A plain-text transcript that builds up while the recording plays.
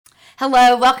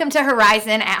Hello, welcome to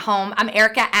Horizon at Home. I'm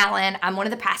Erica Allen. I'm one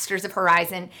of the pastors of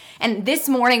Horizon. And this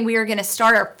morning we are going to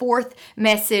start our fourth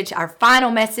message, our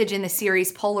final message in the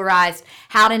series, Polarized,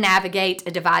 How to Navigate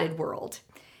a Divided World.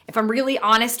 If I'm really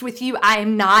honest with you, I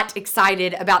am not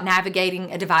excited about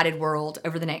navigating a divided world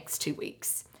over the next 2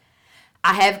 weeks.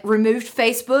 I have removed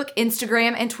Facebook,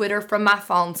 Instagram, and Twitter from my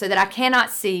phone so that I cannot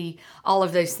see all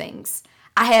of those things.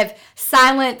 I have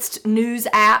silenced news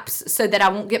apps so that I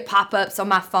won't get pop-ups on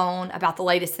my phone about the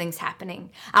latest things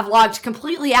happening. I've logged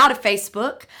completely out of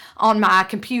Facebook on my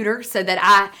computer so that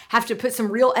I have to put some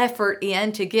real effort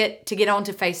in to get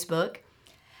onto Facebook.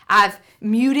 I've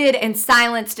muted and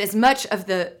silenced as much of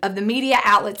the media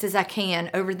outlets as I can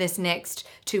over this next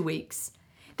 2 weeks.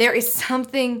 There is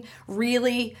something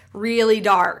really, really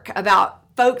dark about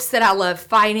folks that I love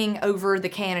fighting over the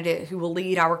candidate who will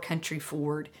lead our country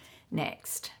forward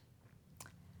next.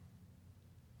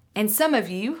 And some of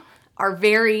you are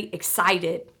very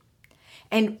excited,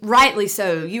 and rightly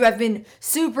so. You have been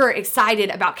super excited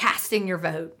about casting your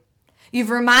vote. You've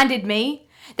reminded me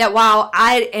that while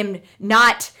I am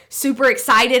not super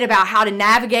excited about how to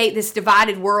navigate this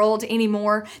divided world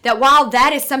anymore, that while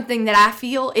that is something that I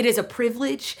feel, it is a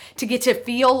privilege to get to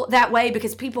feel that way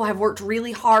because people have worked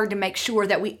really hard to make sure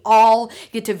that we all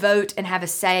get to vote and have a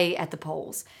say at the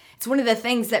polls. It's one of the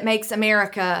things that makes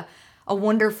America a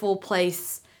wonderful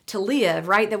place to live,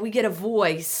 right? That we get a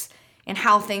voice in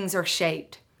how things are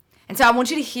shaped. And so I want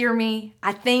you to hear me.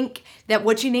 I think that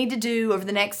what you need to do over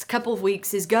the next couple of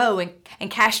weeks is go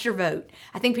and cast your vote.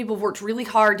 I think people have worked really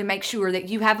hard to make sure that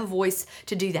you have a voice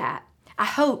to do that. I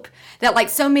hope that, like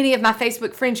so many of my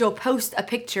Facebook friends, you'll post a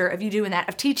picture of you doing that,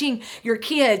 of teaching your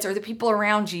kids or the people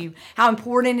around you how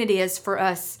important it is for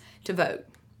us to vote.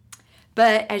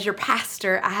 But as your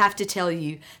pastor, I have to tell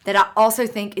you that I also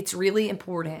think it's really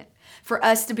important for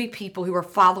us to be people who are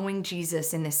following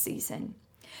Jesus in this season.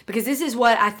 Because this is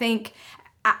what I think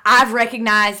I've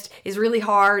recognized is really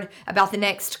hard about the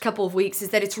next couple of weeks,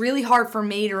 is that it's really hard for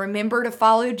me to remember to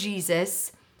follow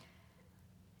Jesus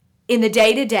in the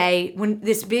day-to-day when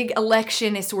this big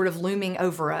election is sort of looming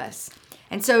over us.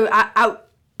 And so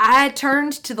I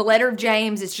turned to the letter of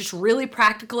James. It's just really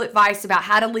practical advice about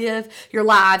how to live your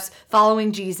lives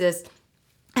following Jesus.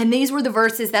 And these were the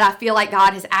verses that I feel like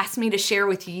God has asked me to share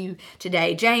with you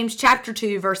today. James chapter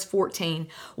 2, verse 14.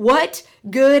 What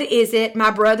good is it,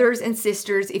 my brothers and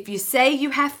sisters, if you say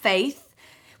you have faith,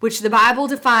 which the Bible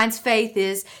defines faith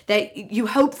is that you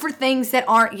hope for things that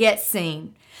aren't yet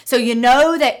seen. So you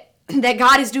know that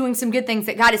God is doing some good things,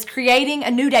 that God is creating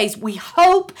a new day. We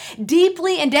hope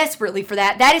deeply and desperately for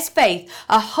that. That is faith,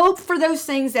 a hope for those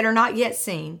things that are not yet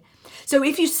seen. So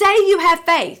if you say you have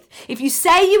faith, if you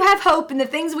say you have hope in the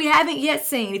things we haven't yet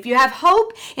seen, if you have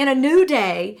hope in a new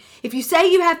day, if you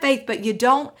say you have faith but you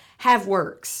don't have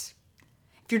works,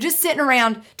 if you're just sitting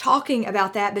around talking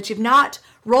about that but you've not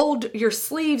rolled your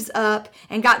sleeves up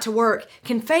and got to work,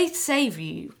 can faith save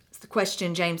you? That's the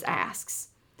question James asks.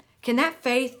 Can that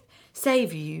faith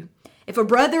save you? If a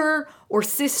brother or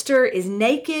sister is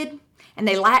naked and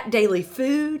they lack daily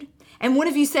food, and one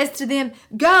of you says to them,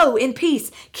 go in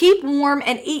peace, keep warm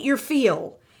and eat your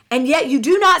fill, and yet you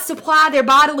do not supply their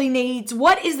bodily needs,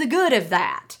 what is the good of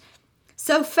that?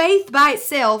 So faith by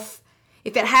itself,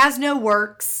 if it has no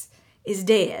works, is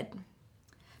dead.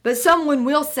 But someone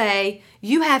will say,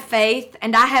 you have faith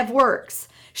and I have works.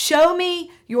 Show me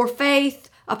your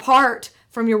faith apart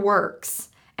from your works,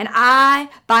 and I,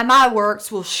 by my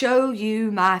works, will show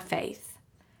you my faith.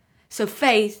 So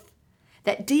faith,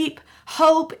 that deep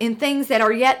hope in things that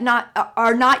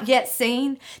are not yet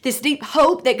seen, this deep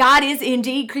hope that God is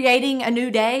indeed creating a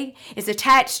new day, is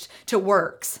attached to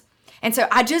works. And so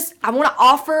I want to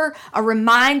offer a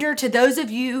reminder to those of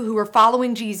you who are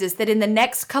following Jesus that in the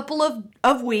next couple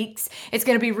of weeks, it's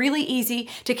going to be really easy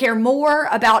to care more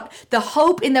about the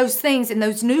hope in those things, in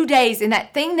those new days, in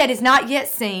that thing that is not yet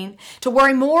seen, to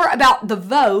worry more about the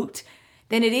vote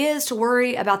than it is to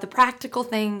worry about the practical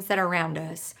things that are around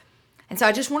us. And so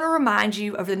I just want to remind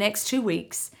you over the next 2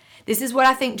 weeks, this is what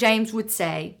I think James would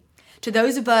say to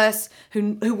those of us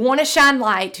who want to shine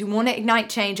light, who want to ignite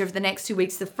change over the next 2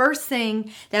 weeks. The first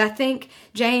thing that I think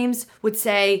James would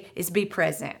say is be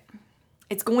present.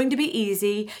 It's going to be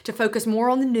easy to focus more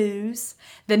on the news,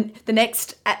 the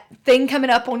next thing coming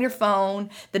up on your phone,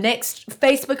 the next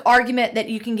Facebook argument that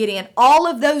you can get in. All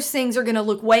of those things are going to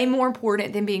look way more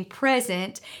important than being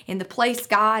present in the place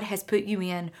God has put you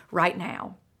in right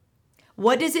now.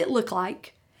 What does it look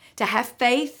like to have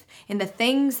faith in the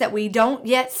things that we don't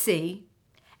yet see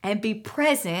and be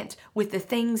present with the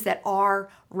things that are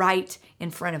right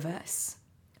in front of us?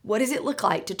 What does it look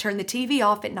like to turn the TV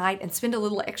off at night and spend a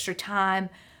little extra time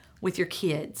with your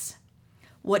kids?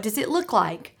 What does it look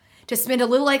like to spend a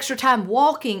little extra time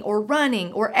walking or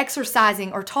running or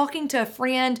exercising or talking to a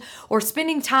friend or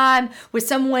spending time with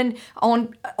someone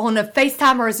on a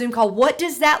FaceTime or a Zoom call? What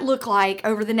does that look like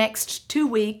over the next 2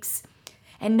 weeks?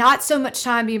 And not so much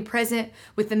time being present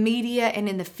with the media and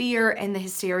in the fear and the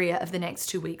hysteria of the next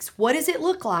 2 weeks. What does it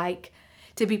look like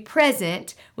to be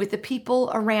present with the people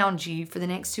around you for the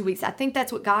next 2 weeks? I think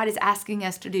that's what God is asking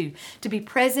us to do, to be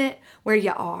present where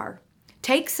you are.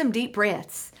 Take some deep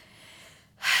breaths.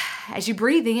 As you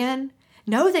breathe in,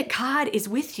 know that God is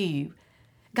with you.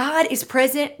 God is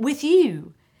present with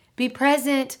you. Be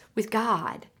present with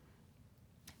God.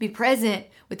 Be present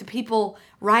with the people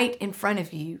right in front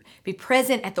of you. Be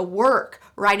present at the work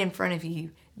right in front of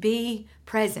you. Be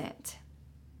present.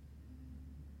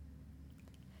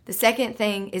 The second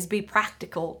thing is be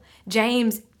practical.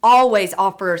 James always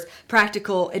offers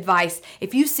practical advice.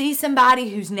 If you see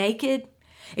somebody who's naked,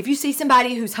 if you see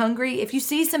somebody who's hungry, if you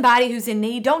see somebody who's in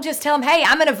need, don't just tell them, hey,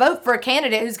 I'm going to vote for a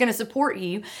candidate who's going to support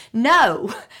you.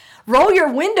 No. Roll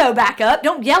your window back up.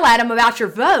 Don't yell at them about your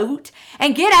vote,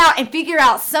 and get out and figure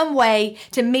out some way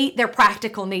to meet their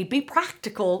practical need. Be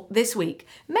practical this week.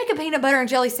 Make a peanut butter and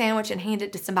jelly sandwich and hand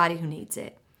it to somebody who needs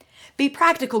it. Be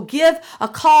practical. Give a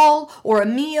call or a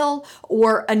meal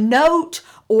or a note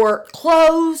or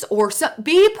clothes or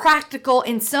be practical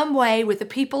in some way with the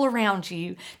people around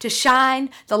you to shine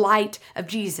the light of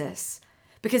Jesus.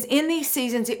 Because in these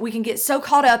seasons, we can get so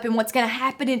caught up in what's going to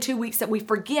happen in 2 weeks that we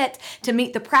forget to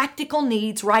meet the practical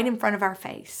needs right in front of our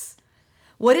face.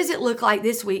 What does it look like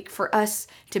this week for us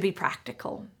to be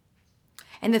practical?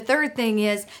 And the third thing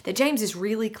is that James is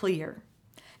really clear.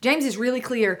 James is really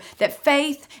clear that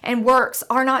faith and works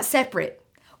are not separate.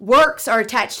 Works are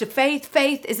attached to faith.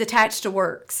 Faith is attached to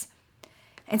works.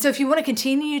 And so if you want to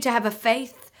continue to have a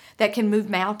faith that can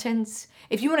move mountains,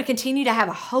 if you want to continue to have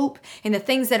a hope in the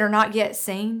things that are not yet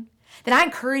seen, then I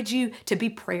encourage you to be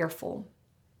prayerful.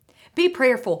 Be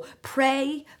prayerful.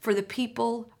 Pray for the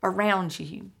people around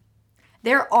you.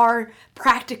 There are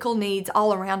practical needs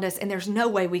all around us, and there's no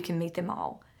way we can meet them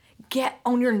all. Get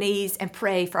on your knees and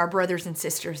pray for our brothers and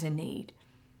sisters in need.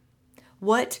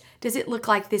 What does it look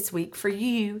like this week for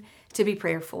you to be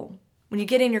prayerful? When you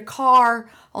get in your car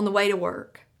on the way to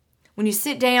work, when you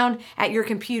sit down at your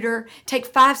computer, take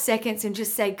 5 seconds and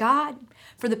just say, God,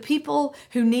 for the people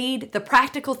who need the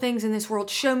practical things in this world,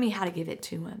 show me how to give it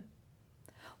to them.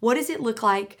 What does it look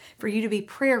like for you to be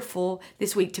prayerful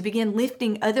this week, to begin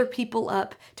lifting other people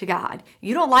up to God?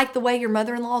 You don't like the way your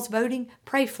mother-in-law is voting?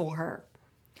 Pray for her.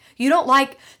 You don't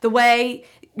like the way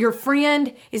your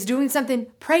friend is doing something?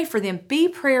 Pray for them. Be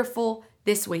prayerful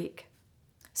this week.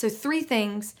 So 3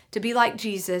 things to be like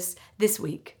Jesus this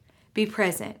week. Be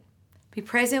present. Be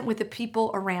present with the people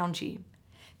around you.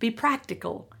 Be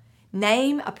practical.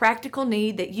 Name a practical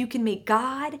need that you can meet.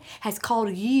 God has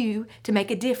called you to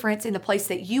make a difference in the place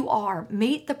that you are.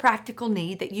 Meet the practical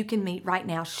need that you can meet right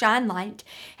now. Shine light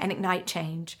and ignite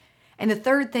change. And the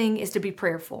third thing is to be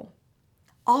prayerful.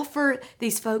 Offer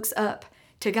these folks up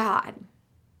to God.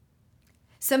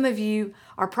 Some of you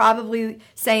are probably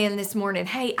saying this morning,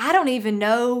 hey, I don't even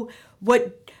know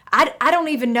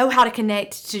how to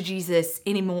connect to Jesus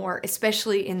anymore,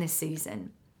 especially in this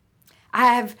season.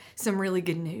 I have some really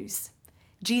good news.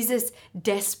 Jesus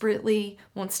desperately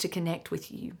wants to connect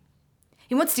with you.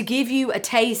 He wants to give you a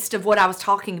taste of what I was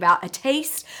talking about, a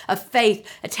taste of faith,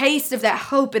 a taste of that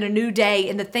hope in a new day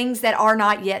and the things that are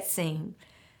not yet seen.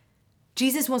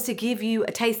 Jesus wants to give you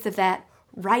a taste of that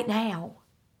right now.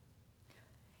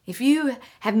 If you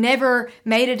have never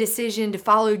made a decision to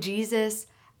follow Jesus,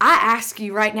 I ask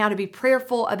you right now to be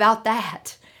prayerful about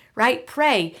that, right?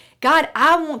 Pray, God,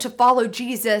 I want to follow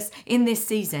Jesus in this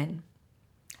season.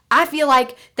 I feel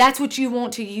like that's what you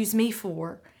want to use me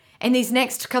for in these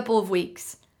next couple of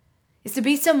weeks, is to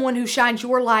be someone who shines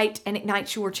your light and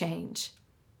ignites your change.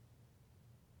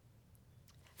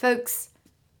 Folks,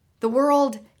 the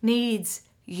world needs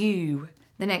you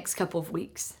the next couple of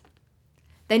weeks.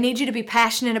 They need you to be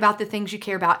passionate about the things you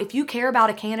care about. If you care about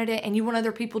a candidate and you want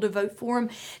other people to vote for them,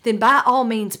 then by all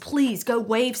means, please go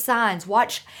wave signs,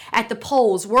 watch at the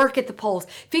polls, work at the polls,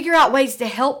 figure out ways to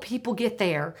help people get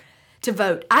there to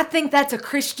vote. I think that's a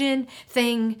Christian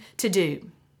thing to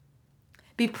do.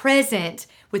 Be present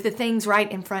with the things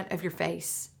right in front of your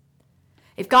face.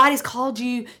 If God has called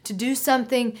you to do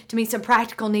something to meet some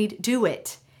practical need, do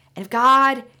it. And if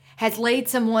God has laid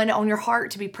someone on your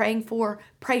heart to be praying for,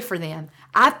 pray for them.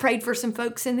 I've prayed for some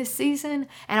folks in this season,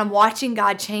 and I'm watching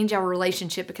God change our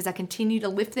relationship because I continue to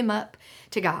lift them up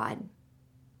to God.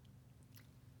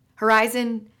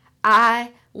 Horizon,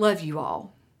 I love you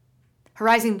all.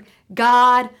 Horizon,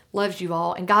 God loves you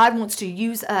all, and God wants to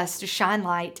use us to shine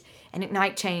light and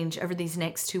ignite change over these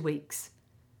next 2 weeks.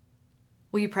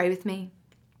 Will you pray with me?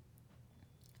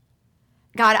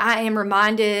 God, I am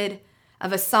reminded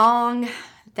of a song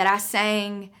that I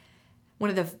sang one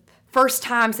of the first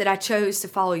times that I chose to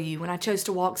follow you, when I chose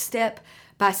to walk step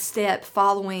by step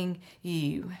following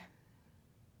you.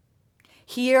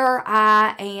 Here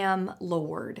I am,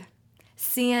 Lord.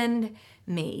 Send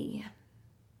me.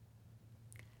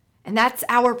 And that's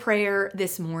our prayer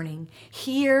this morning.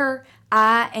 Here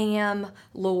I am,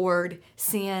 Lord.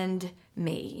 Send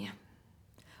me.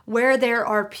 Where there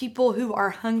are people who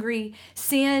are hungry,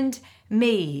 send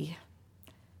me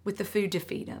with the food to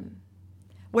feed them.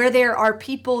 Where there are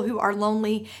people who are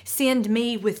lonely, send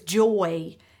me with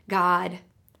joy, God,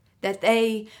 that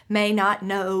they may not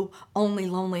know only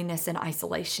loneliness and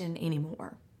isolation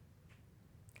anymore.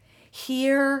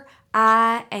 Here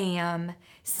I am,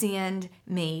 send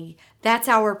me. That's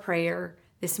our prayer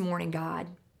this morning, God.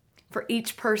 For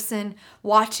each person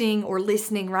watching or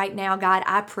listening right now, God,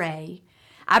 I pray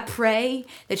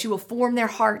that you will form their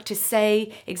heart to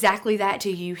say exactly that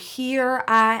to you. Here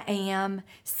I am,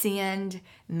 send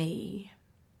me.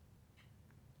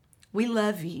 We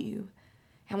love you,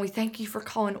 and we thank you for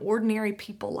calling ordinary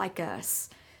people like us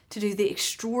to do the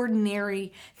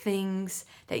extraordinary things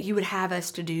that you would have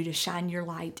us to do to shine your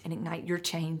light and ignite your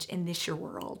change in this your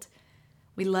world.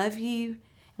 We love you,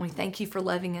 and we thank you for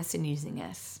loving us and using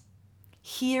us.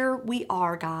 Here we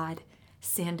are, God.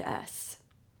 Send us.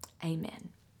 Amen.